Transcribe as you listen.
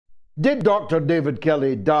Did Dr. David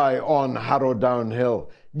Kelly die on Harrowdown Hill?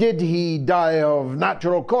 Did he die of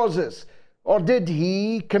natural causes? Or did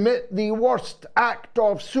he commit the worst act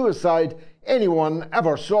of suicide anyone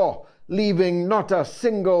ever saw, leaving not a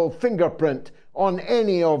single fingerprint on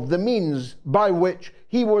any of the means by which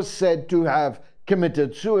he was said to have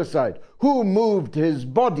committed suicide? Who moved his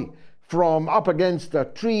body from up against a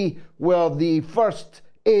tree where the first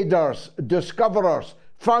aiders, discoverers,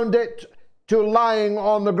 found it, to lying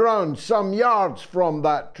on the ground some yards from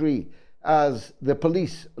that tree, as the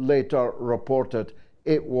police later reported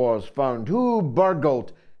it was found? Who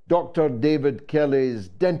burgled Dr. David Kelly's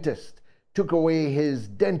dentist, took away his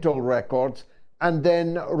dental records, and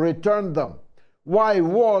then returned them? Why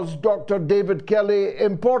was Dr. David Kelly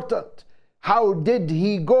important? How did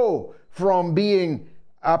he go from being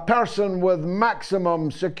a person with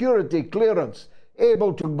maximum security clearance,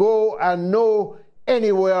 able to go and know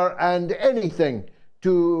anywhere and anything,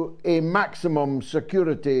 to a maximum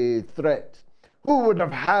security threat? Who would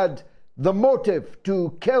have had the motive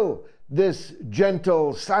to kill this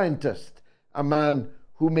gentle scientist, a man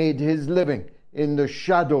who made his living in the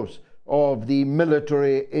shadows of the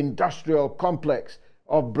military-industrial complex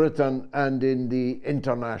of Britain and in the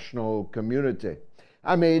international community?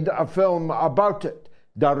 I made a film about it,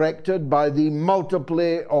 directed by the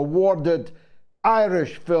multiply awarded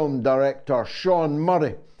Irish film director Sean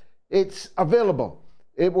Murray. It's available.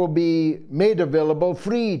 It will be made available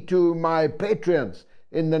free to my Patreons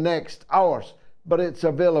in the next hours, but it's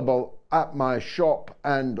available at my shop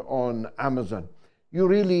and on Amazon. You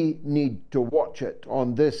really need to watch it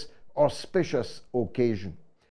on this auspicious occasion.